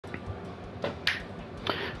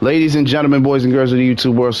Ladies and gentlemen, boys and girls of the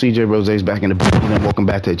YouTube world, CJ Rose's back in the building, and welcome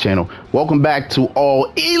back to the channel. Welcome back to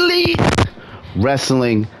All Elite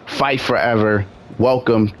Wrestling Fight Forever.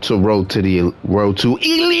 Welcome to Road to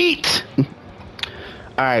Elite. All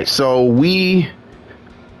right, so we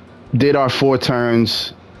did our 4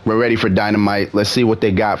 turns. We're ready for Dynamite. Let's see what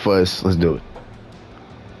they got for us. Let's do it.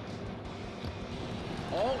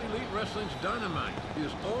 All Elite Wrestling's Dynamite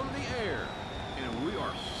is on the air, and we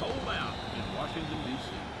are sold out in Washington, D.C.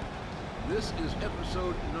 This is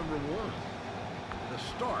episode number 1, the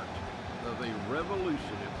start of a revolution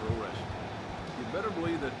in pro wrestling. You better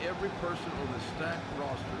believe that every person on the stacked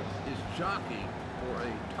roster is jockeying for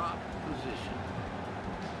a top position.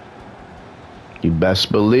 You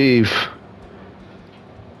best believe.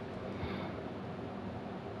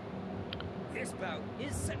 This bout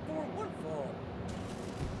is set for one fall.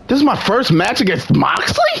 This is my first match against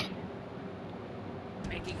Moxley?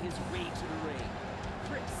 Making his way to the ring,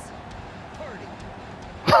 Chris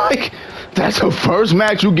Hardy. Like, that's the first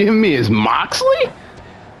match you giving me is Moxley?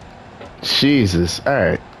 Jesus, all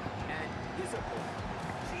right. And his opponent,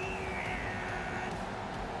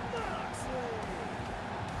 Moxley.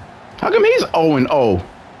 How come he's 0-0?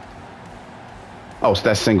 Oh, so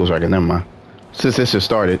that's singles record. Never mind. Since this just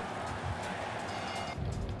started.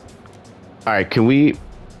 All right, can we...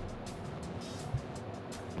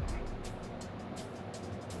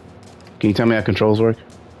 Can you tell me how controls work?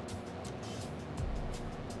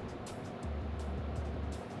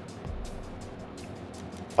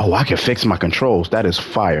 Oh, I can fix my controls. That is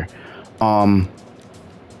fire. I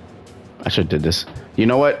should have did this. You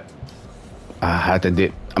know what? I had to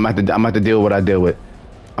do. I'm about to deal with what I deal with.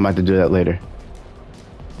 I'm about to do that later.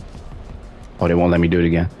 Oh, they won't let me do it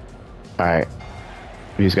again. All right.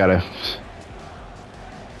 We just gotta.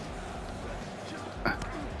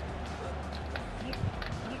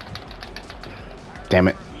 Damn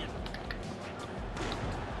it.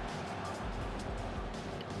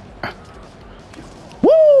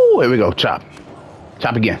 Woo! Here we go. Chop.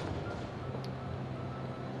 Chop again.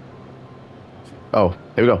 Oh,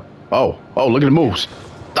 here we go. Oh, look at the moves.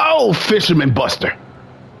 Oh, Fisherman Buster.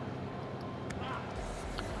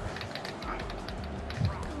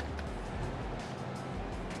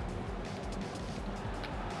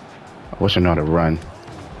 I wish I knew how to run.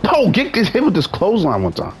 Oh, get hit with this clothesline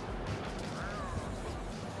one time.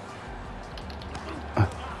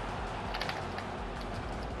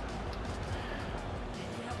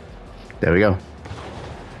 There we go.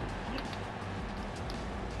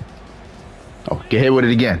 Oh, get hit with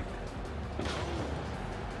it again.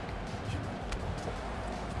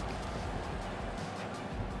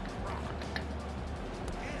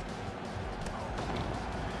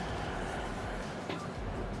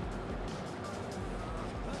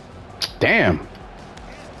 Damn.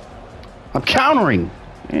 I'm countering.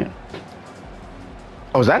 Yeah.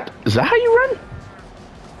 Oh, is that how you run?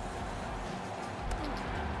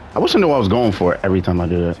 I wish I knew what I was going for every time I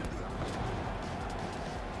do that.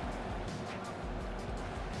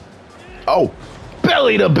 Oh,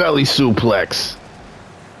 belly to belly suplex.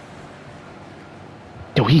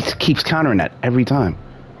 Yo, he keeps countering that every time.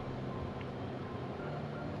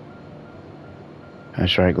 High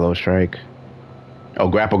strike, low strike. Oh,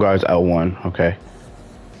 grapple guards L1. Okay.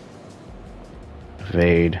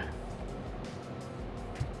 Evade.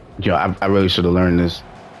 Yo, I really should have learned this.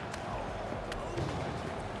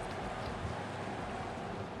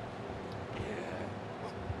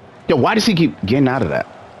 Yo, why does he keep getting out of that?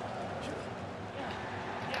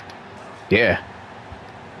 Yeah.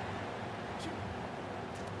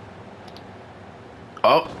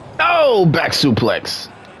 Oh, back suplex.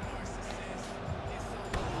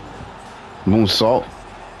 Moonsault.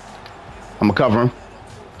 I'm gonna cover him.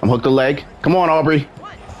 I'm hook the leg. Come on, Aubrey.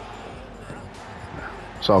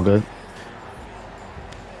 It's all good.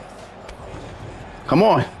 Come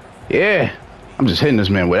on. Yeah. I'm just hitting this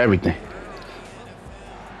man with everything.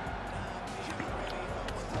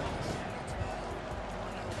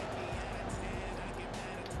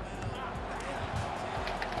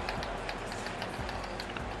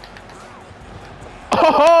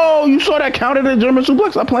 Oh, you saw that counter to the German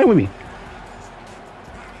suplex? Stop playing with me.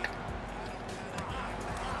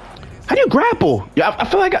 How do you grapple? Yeah, I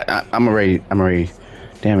feel like I'm already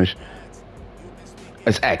damaged.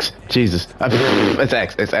 It's X. Jesus. It's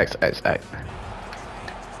X. It's X. It's X.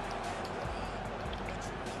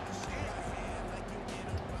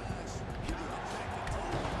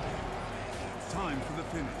 Time for the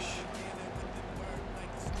finish.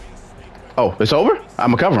 Oh, it's over?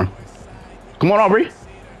 I'm gonna cover him. Come on, Aubrey.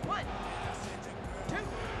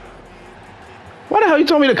 Why the hell you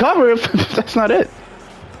told me to cover if that's not it?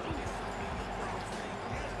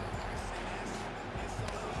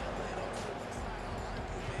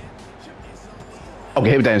 Okay,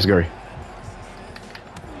 hit with that Scurry.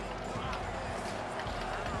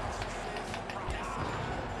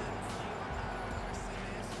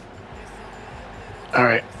 All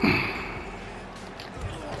right.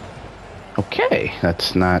 Okay,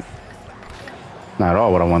 that's not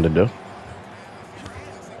all what I wanted to do.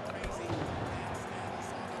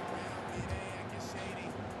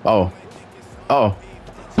 Oh. Oh.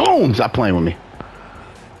 Boom! Stop playing with me.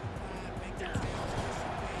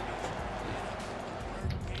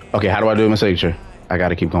 Okay, how do I do my signature? I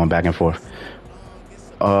gotta keep going back and forth.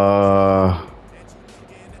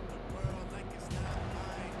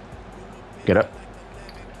 Get up.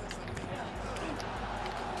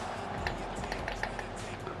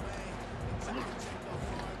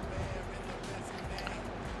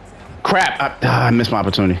 Crap! I missed my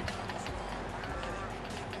opportunity.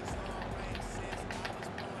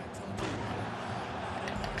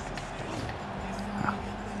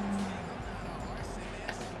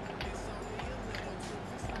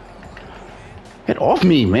 Get off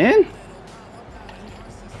me, man!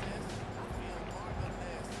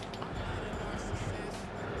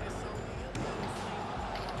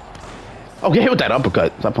 Oh, get hit with that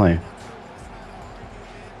uppercut. Stop playing.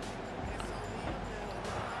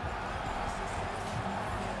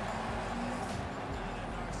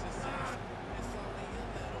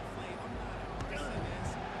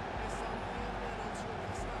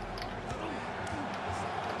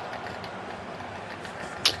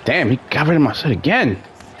 Damn, he got rid of my shit again.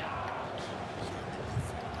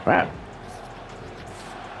 Crap.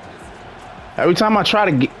 Every time I try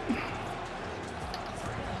to get...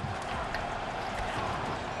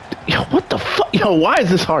 Yo, what the fuck? Yo, why is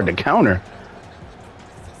this hard to counter?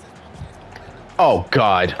 Oh,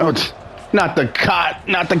 God. Oh, it's not the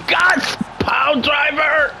God's power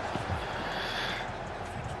driver.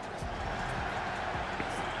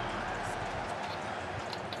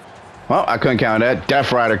 Well, I couldn't count that.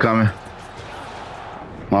 Death Rider coming.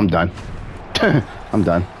 Well, I'm done. I'm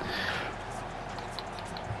done.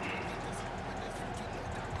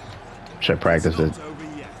 Should practice it.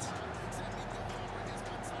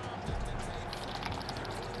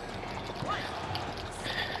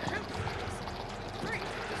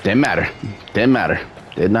 Didn't matter. Didn't matter.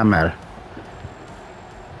 Did not matter.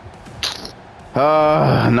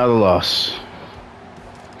 Another loss.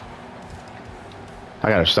 I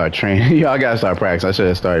gotta start training. Yo, I gotta start practicing. I should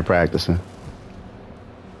have started practicing.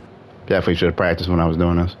 Definitely should have practiced when I was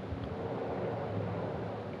doing this.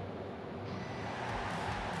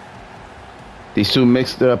 These two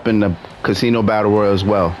mixed up in the casino battle royal as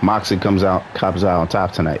well. Moxley comes out on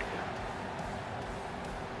top tonight.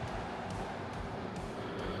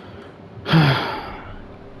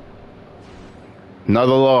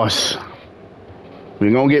 Another loss.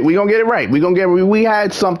 We gonna get it right. We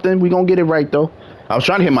had something. We gonna get it right though. I was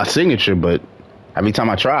trying to hit my signature, but every time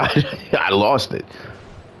I tried, I lost it.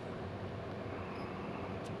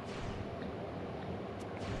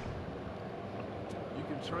 You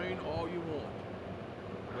can train all you want,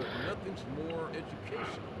 but nothing's more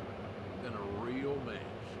educational than a real match.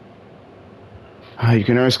 You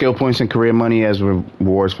can earn skill points and career money as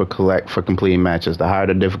rewards for completing matches. The higher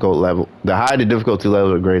the difficulty level,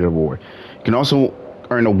 the greater reward. You can also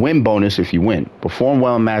earn a win bonus if you win. Perform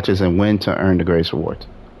well in matches and win to earn the greatest rewards.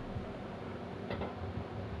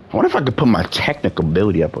 I wonder if I could put my technical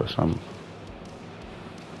ability up or something.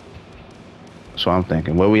 That's what I'm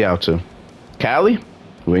thinking. Where we out to? Cali?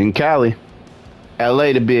 We're in Cali.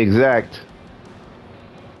 LA to be exact.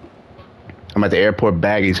 I'm at the airport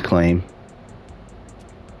baggage claim.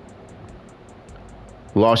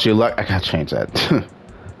 Lost your luck. I gotta change that.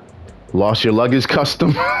 Lost your luggage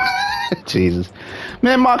custom. Jesus.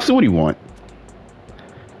 Man, Moxley, what do you want?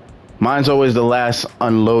 Mine's always the last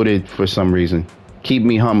unloaded for some reason. Keeps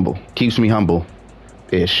me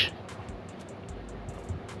humble-ish.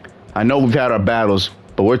 I know we've had our battles,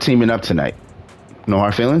 but we're teaming up tonight. No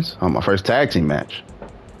hard feelings? On my first tag team match.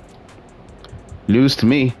 Lose to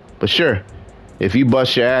me, but sure. If you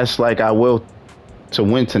bust your ass like I will to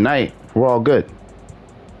win tonight, we're all good.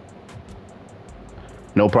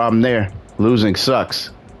 No problem there. Losing sucks.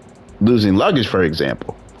 Losing luggage, for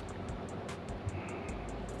example.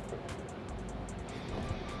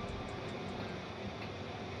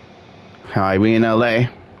 Alright, we in LA.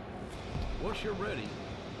 Once you're ready,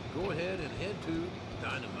 go ahead and head to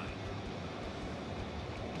Dynamite.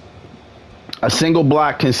 A single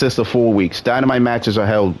block consists of 4 weeks. Dynamite matches are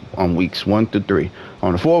held on weeks 1 through 3.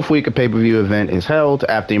 On the 4th week, a pay-per-view event is held.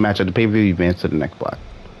 After your match at the pay-per-view, you advance to the next block.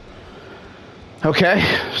 Okay,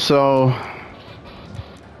 so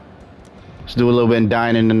let's do a little bit of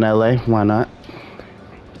dining in LA. Why not?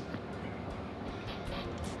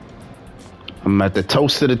 I'm at the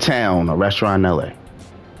Toast of the Town, a restaurant in LA.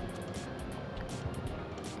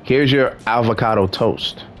 Here's your avocado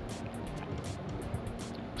toast.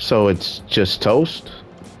 So it's just toast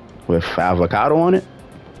with avocado on it?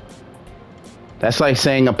 That's like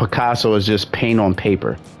saying a Picasso is just paint on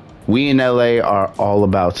paper. We in LA are all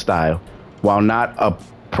about style. While not a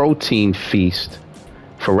protein feast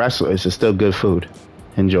for wrestlers, it's still good food.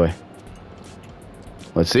 Enjoy.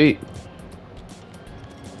 Let's eat.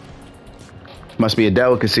 Must be a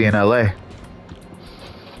delicacy in LA.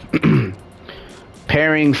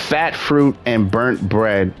 Pairing fat fruit and burnt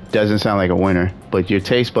bread doesn't sound like a winner, but your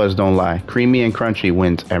taste buds don't lie. Creamy and crunchy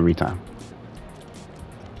wins every time.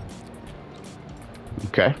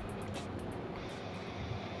 Okay.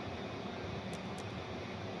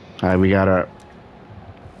 All right, we got our...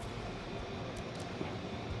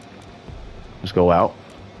 Let's go out.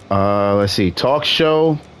 Let's see. Talk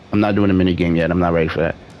show. I'm not doing a mini game yet. I'm not ready for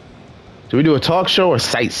that. Do we do a talk show or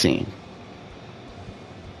sightseeing?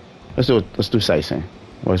 Let's do sightseeing.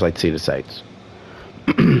 I always like to see the sights.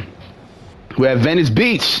 We're at Venice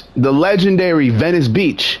Beach, the legendary Venice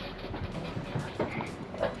Beach.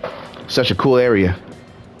 Such a cool area.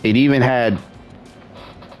 It even had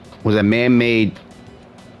a man-made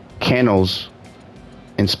canals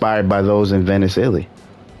inspired by those in Venice, Italy.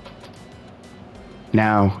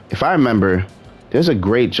 Now, if I remember, there's a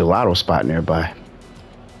great gelato spot nearby.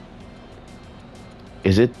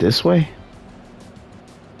 Is it this way?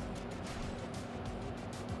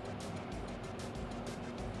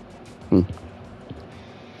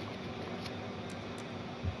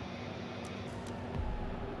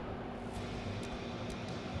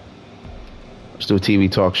 Let's do a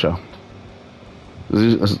TV talk show.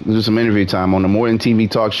 Let's do some interview time on the More Than TV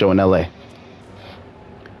talk show in LA.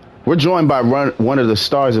 We're joined by one of the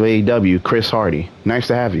stars of AEW, Chris Hardy. Nice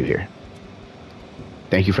to have you here.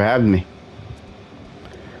 Thank you for having me.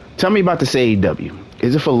 Tell me about this AEW.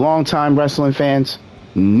 Is it for long-time wrestling fans,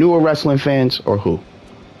 newer wrestling fans, or who?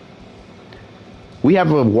 We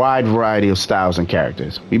have a wide variety of styles and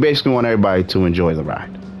characters. We basically want everybody to enjoy the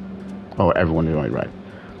ride. Or everyone to enjoy the ride.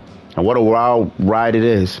 And what a wild ride it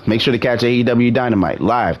is. Make sure to catch AEW Dynamite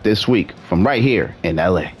live this week from right here in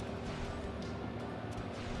LA.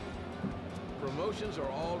 Promotions are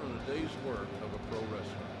all in a day's work of a pro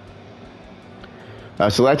wrestler.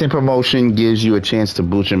 Selecting promotion gives you a chance to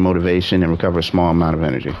boost your motivation and recover a small amount of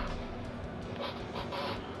energy.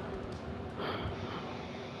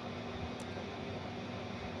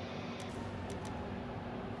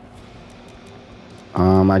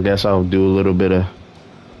 I guess I'll do a little bit of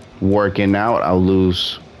working out. I'll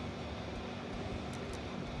lose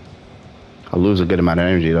a good amount of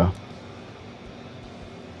energy though.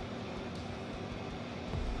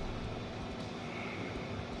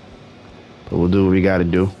 But we'll do what we gotta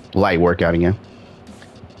do. Light workout again.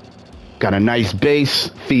 Got a nice base,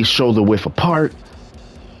 feet shoulder width apart.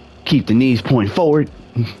 Keep the knees pointing forward.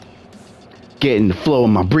 Get in the flow of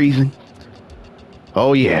my breathing.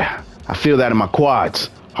 Oh yeah, I feel that in my quads.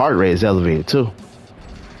 Heart rate is elevated too.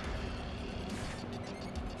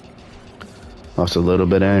 Lost a little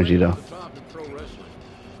bit of energy though.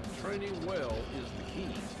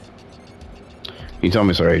 You told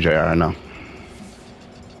me so, AJ. I know.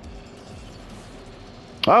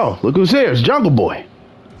 Oh, look who's here. It's Jungle Boy.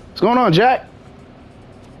 What's going on, Jack?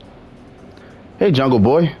 Hey, Jungle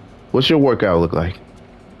Boy. What's your workout look like?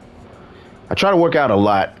 I try to work out a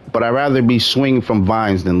lot, but I'd rather be swinging from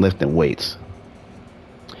vines than lifting weights.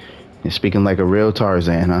 You're speaking like a real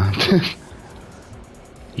Tarzan, huh?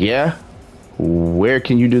 Yeah? Where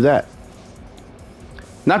can you do that?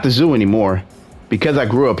 Not the zoo anymore. Because I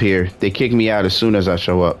grew up here, they kick me out as soon as I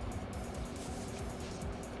show up.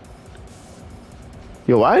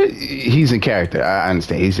 Yo, why? He's in character. I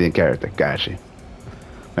understand. He's in character. Gotcha.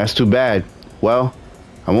 That's too bad. Well,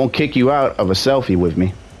 I won't kick you out of a selfie with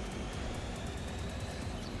me.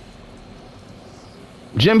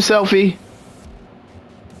 Gym selfie.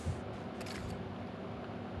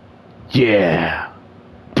 Yeah.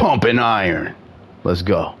 Pumping iron. Let's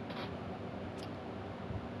go.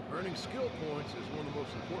 Earning skill points is one of the most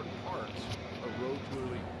important parts of Road to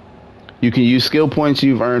Elite. You can use skill points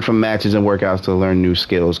you've earned from matches and workouts to learn new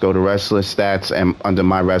skills. Go to Wrestler Stats and under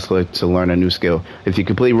My Wrestler to learn a new skill. If you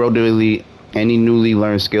complete Road to Elite, any newly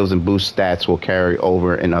learned skills and boost stats will carry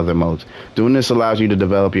over in other modes. Doing this allows you to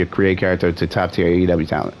develop your create character to top tier AEW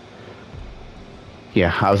talent.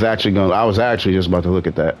 Yeah, I was actually just about to look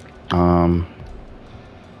at that.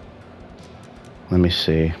 Let me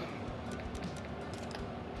see.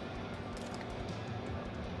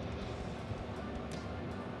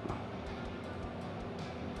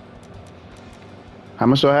 How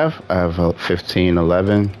much do I have? I have 15,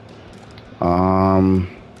 11. I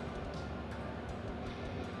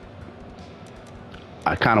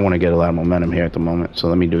kind of want to get a lot of momentum here at the moment, so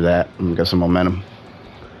let me do that. Let me get some momentum.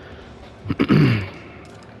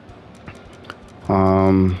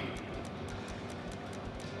 I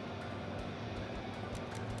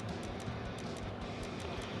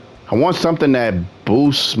want something that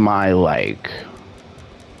boosts my, like...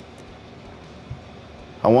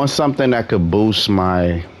 I want something that could boost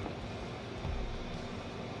my...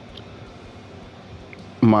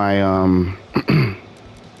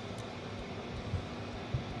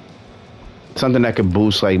 something that could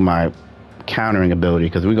boost, like, my countering ability,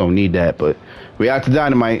 because we're gonna need that. But we out to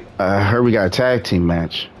Dynamite. I heard we got a tag team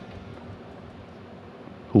match.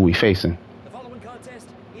 Who we facing? The following contest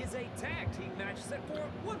is a tag team match set for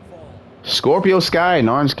one fall. Scorpio Sky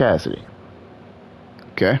and Orange Cassidy.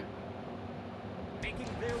 Okay. Making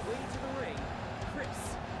their way to the ring, Chris,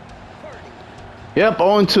 Hardy. Yep,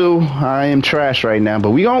 0-2. I am trash right now,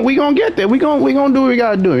 but we gonna get there. We gonna do what we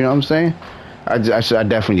gotta do. You know what I'm saying? I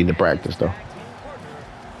definitely need to practice though.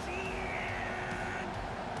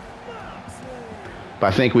 But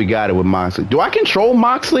I think we got it with Moxley. Do I control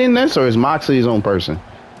Moxley in this, or is Moxley his own person?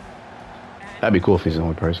 That'd be cool if he's his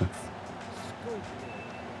own person.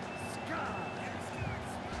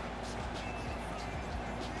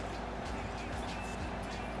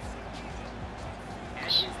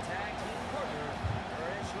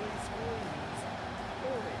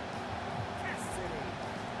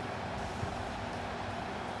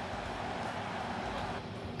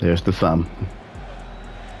 There's the thumb.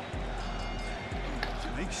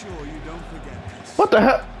 Make sure you don't forget this. What the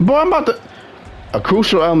hell? Boy, I'm about to... A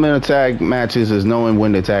crucial element of tag matches is knowing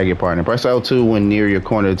when to tag your partner. Press L2 when near your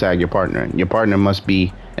corner to tag your partner. Your partner must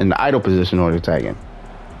be in the idle position in order to tag him.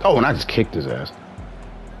 Oh, and I just kicked his ass.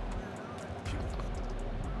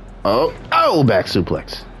 Oh, back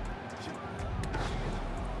suplex.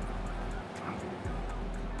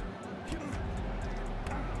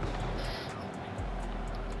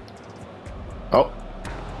 Oh,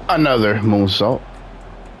 another moonsault.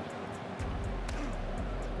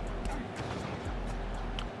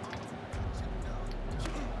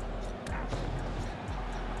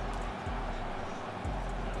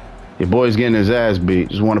 Your boy's getting his ass beat.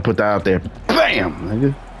 Just want to put that out there. Bam!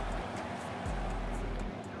 Nigga.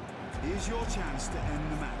 Here's your chance to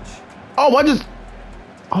end the match. Oh, I just...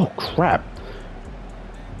 Oh, crap.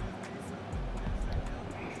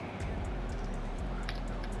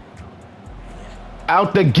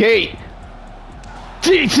 Out the gate.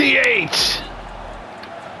 TTH.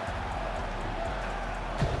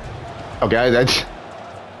 Okay, that's...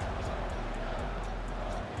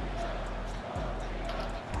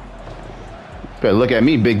 Better look at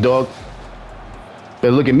me, big dog.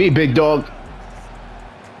 Better look at me, big dog.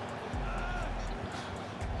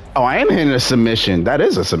 Oh, I am hitting a submission. That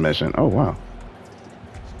is a submission. Oh, wow.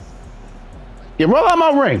 Yeah, roll out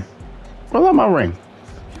my ring. Roll out my ring.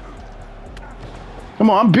 Come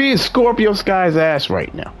on, I'm beating Scorpio Sky's ass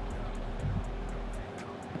right now.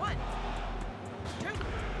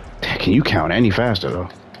 Damn, can you count any faster, though?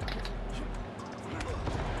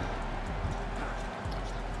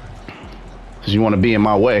 Since you want to be in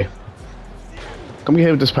my way. Come get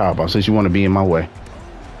hit with this powerbomb since you want to be in my way.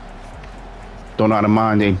 Don't know how to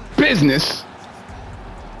mind a business.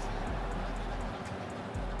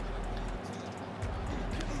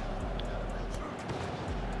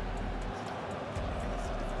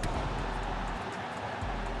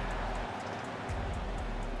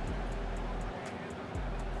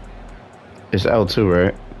 It's L2,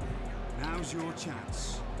 right? Now's your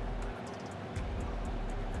chance.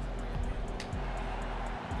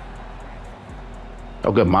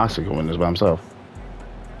 Oh, good. Moxley can win this by himself.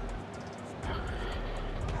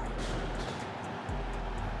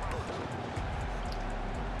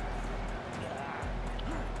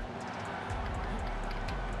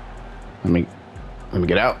 Let me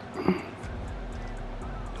get out.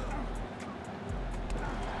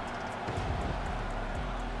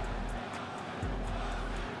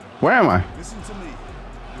 Where am I? Listen to me.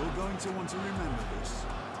 You're going to want to remember this.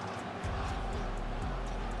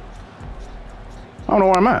 I don't know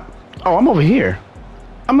where I'm at. Oh, I'm over here.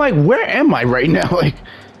 I'm like, where am I right now? Like,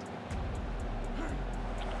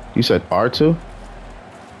 you said R2?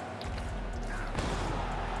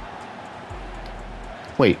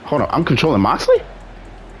 Wait, hold on. I'm controlling Moxley?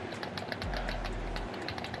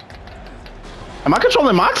 Am I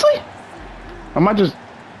controlling Moxley? Am I just...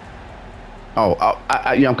 Oh,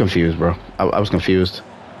 yeah, I'm confused, bro. I was confused.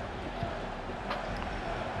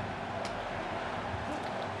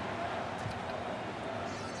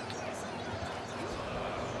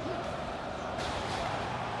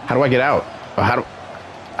 How do I get out? Or how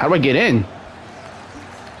do I get in?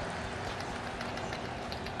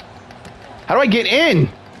 How do I get in?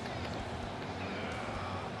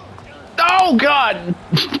 Oh, God.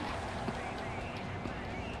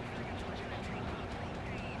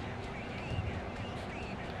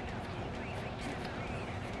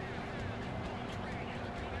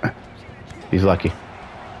 He's lucky.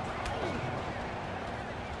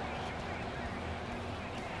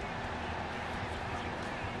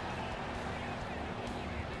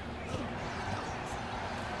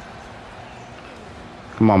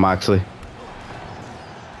 Come on, Moxley.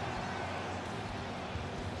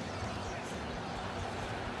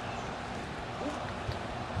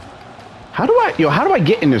 How do I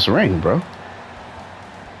get in this ring, bro?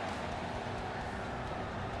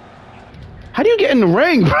 How do you get in the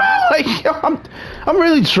ring, bro? Like, yo, I'm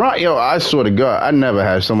really trying. Yo, I swear to God, I never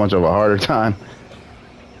had so much of a harder time.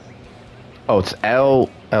 Oh, it's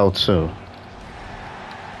L2.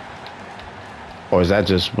 Or is that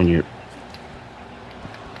just when you're...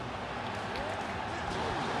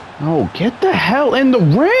 Oh, get the hell in the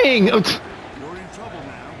ring! You're in trouble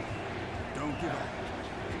now. Don't give up.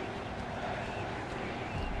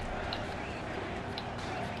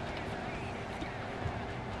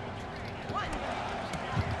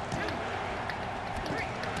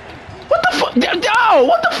 What the fuck? Oh,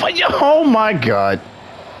 what the fuck? Oh my God.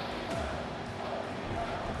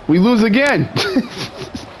 We lose again.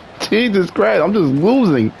 Jesus Christ, I'm just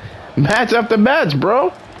losing. Match after match,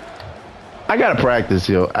 bro. I gotta practice,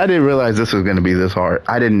 yo. I didn't realize this was gonna be this hard.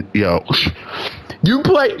 I didn't, yo. You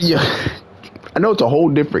play, yo. I know it's a whole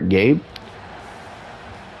different game.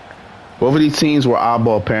 Both of these teams were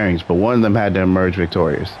oddball pairings, but one of them had to emerge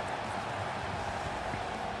victorious.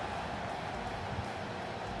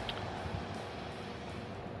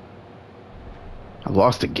 I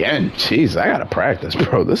lost again. Jeez, I gotta practice,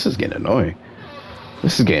 bro. This is getting annoying.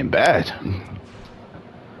 This is getting bad.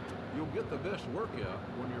 You'll get the best workout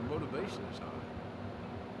when your motivation is high.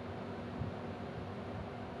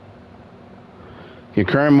 Your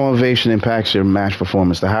current motivation impacts your match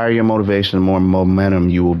performance. The higher your motivation, the more momentum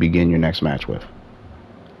you will begin your next match with.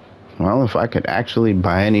 Well, if I could actually,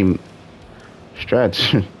 by any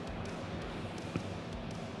stretch.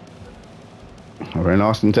 We're in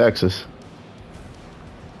Austin, Texas.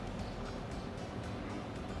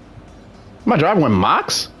 Am I driving with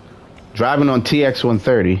Mox? Driving on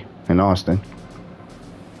TX130 in Austin.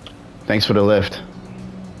 Thanks for the lift.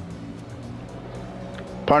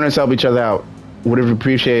 Partners help each other out. Would have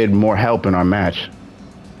appreciated more help in our match.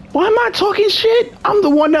 Why am I talking shit? I'm the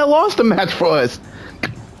one that lost the match for us.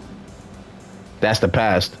 That's the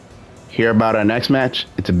past. Hear about our next match?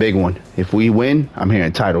 It's a big one. If we win, I'm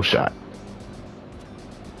hearing title shot.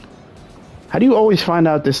 How do you always find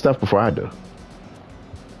out this stuff before I do?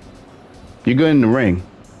 You're good in the ring,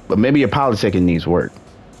 but maybe your politicking needs work.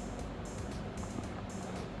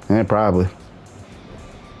 Yeah, probably.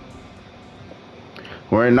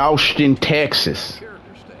 We're in Austin, Texas.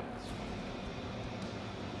 Character stats.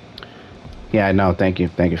 Yeah, I know. Thank you.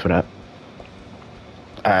 Thank you for that.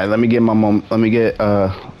 All right, let me get let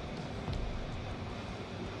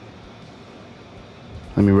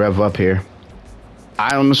me rev up here.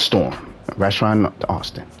 Eye on the Storm, restaurant in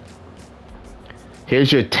Austin. Here's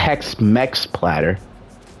your Tex-Mex platter.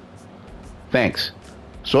 Thanks.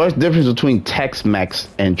 So what's the difference between Tex-Mex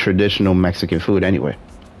and traditional Mexican food anyway?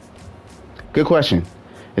 Good question.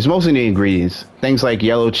 It's mostly the ingredients. Things like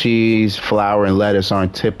yellow cheese, flour, and lettuce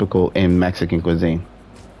aren't typical in Mexican cuisine.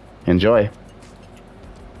 Enjoy.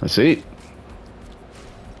 Let's eat.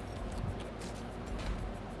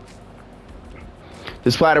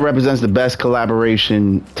 This platter represents the best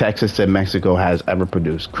collaboration Texas and Mexico has ever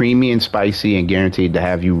produced. Creamy and spicy and guaranteed to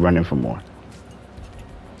have you running for more.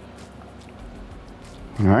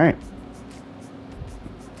 All right.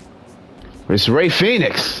 It's Ray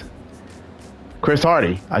Phoenix. Chris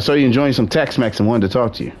Hardy. I saw you enjoying some Tex-Mex and wanted to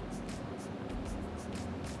talk to you.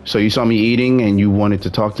 So you saw me eating and you wanted to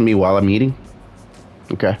talk to me while I'm eating?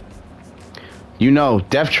 Okay. You know,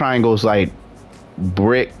 Death Triangle's like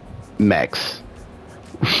Brick Mex.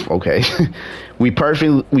 Okay. we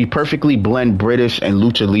perfectly blend British and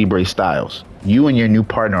Lucha Libre styles. You and your new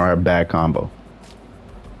partner are a bad combo.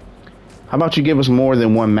 How about you give us more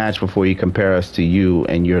than one match before you compare us to you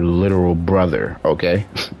and your literal brother, okay?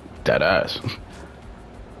 That ass.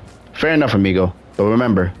 Fair enough, amigo. But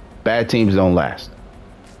remember, bad teams don't last.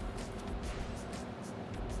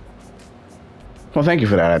 Well, thank you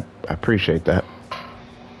for that. I appreciate that.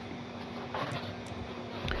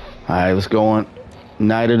 All right, let's go on.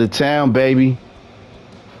 Night of the town, baby.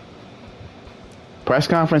 Press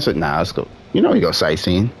conference? Nah, let's go. You know we go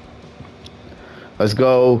sightseeing. Let's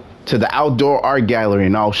go to the Outdoor Art Gallery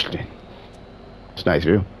in Austin. It's a nice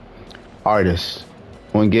view. Artists,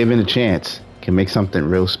 when given a chance, can make something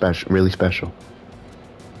real special, really special.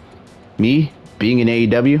 Me, being in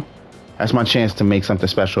AEW, that's my chance to make something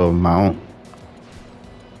special of my own.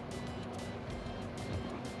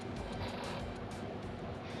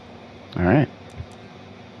 All right.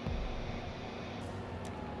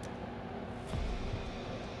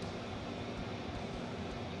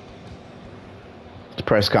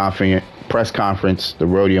 Press conference, the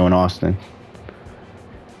rodeo in Austin.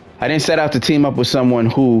 I didn't set out to team up with someone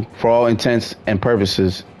who, for all intents and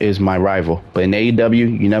purposes, is my rival. But in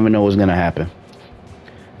AEW, you never know what's going to happen.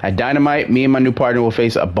 At Dynamite, me and my new partner will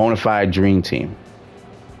face a bona fide dream team.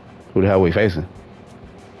 Who the hell are we facing?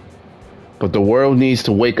 But the world needs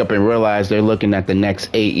to wake up and realize they're looking at the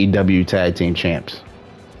next AEW Tag Team Champs.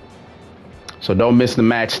 So don't miss the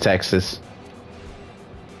match, Texas.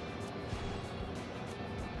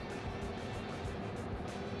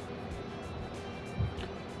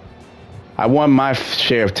 I won my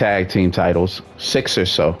share of tag team titles, 6 or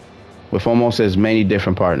so, with almost as many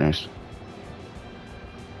different partners.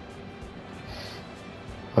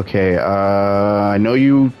 Okay, I know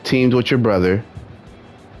you teamed with your brother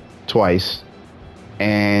twice,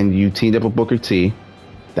 and you teamed up with Booker T.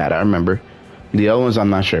 That I remember. The other ones I'm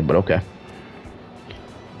not sure, but okay.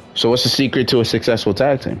 So what's the secret to a successful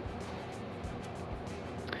tag team?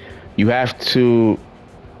 You have to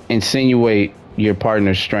insinuate your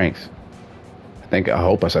partner's strengths. I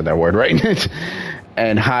hope I said that word right.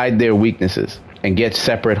 And hide their weaknesses and get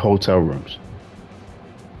separate hotel rooms.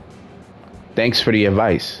 Thanks for the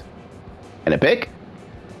advice. And a pic?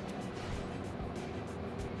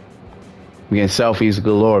 We getting selfies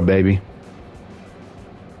galore, baby.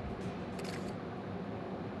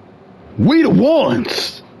 We the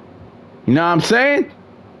ones. You know what I'm saying?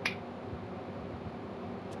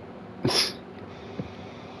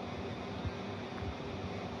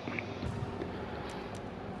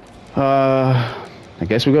 I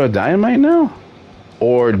guess we go to Dynamite now?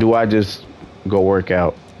 Or do I just go work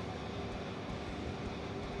out?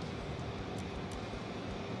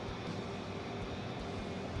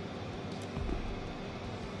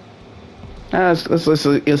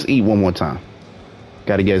 Let's eat one more time.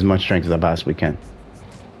 Got to get as much strength as I possibly can.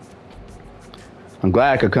 I'm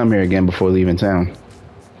glad I could come here again before leaving town.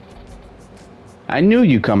 I knew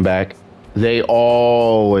you'd come back. They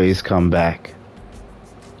always come back.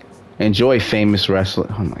 Enjoy famous wrestler.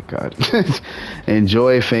 Oh my God.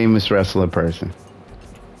 Enjoy famous wrestler person.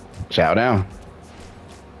 Chow down.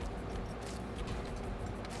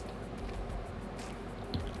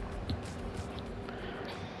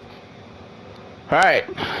 All right.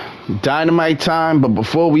 Dynamite time. But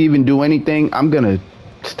before we even do anything, I'm going to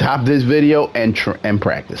stop this video and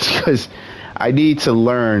practice. Because I need to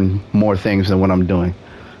learn more things than what I'm doing.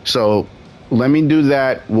 So let me do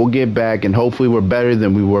that. We'll get back, and hopefully we're better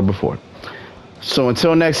than we were before. So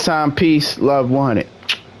until next time, peace, love, 100.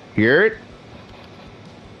 Hear it?